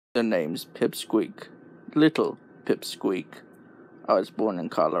The name's Pipsqueak. Little Pipsqueak. I was born in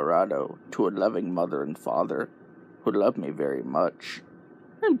Colorado to a loving mother and father who loved me very much,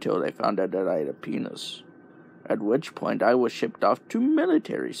 until they found out that I had a penis, at which point I was shipped off to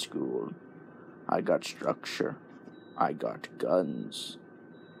military school. I got structure. I got guns.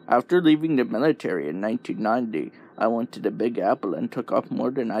 After leaving the military in 1990, I went to the Big Apple and took off more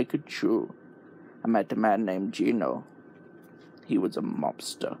than I could chew. I met a man named Gino. He was a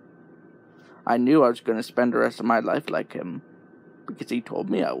mobster. I knew I was going to spend the rest of my life like him, because he told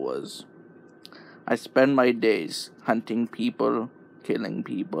me I was. I spend my days hunting people, killing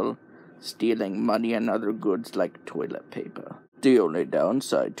people, stealing money and other goods like toilet paper. The only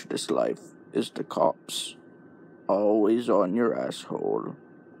downside to this life is the cops. Always on your asshole.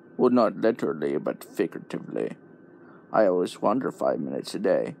 Well, not literally, but figuratively. I always wonder 5 minutes a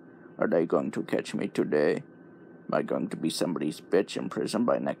day, are they going to catch me today? Am I going to be somebody's bitch in prison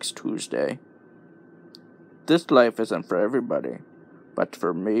by next Tuesday? This life isn't for everybody, but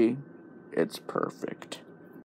for me, it's perfect.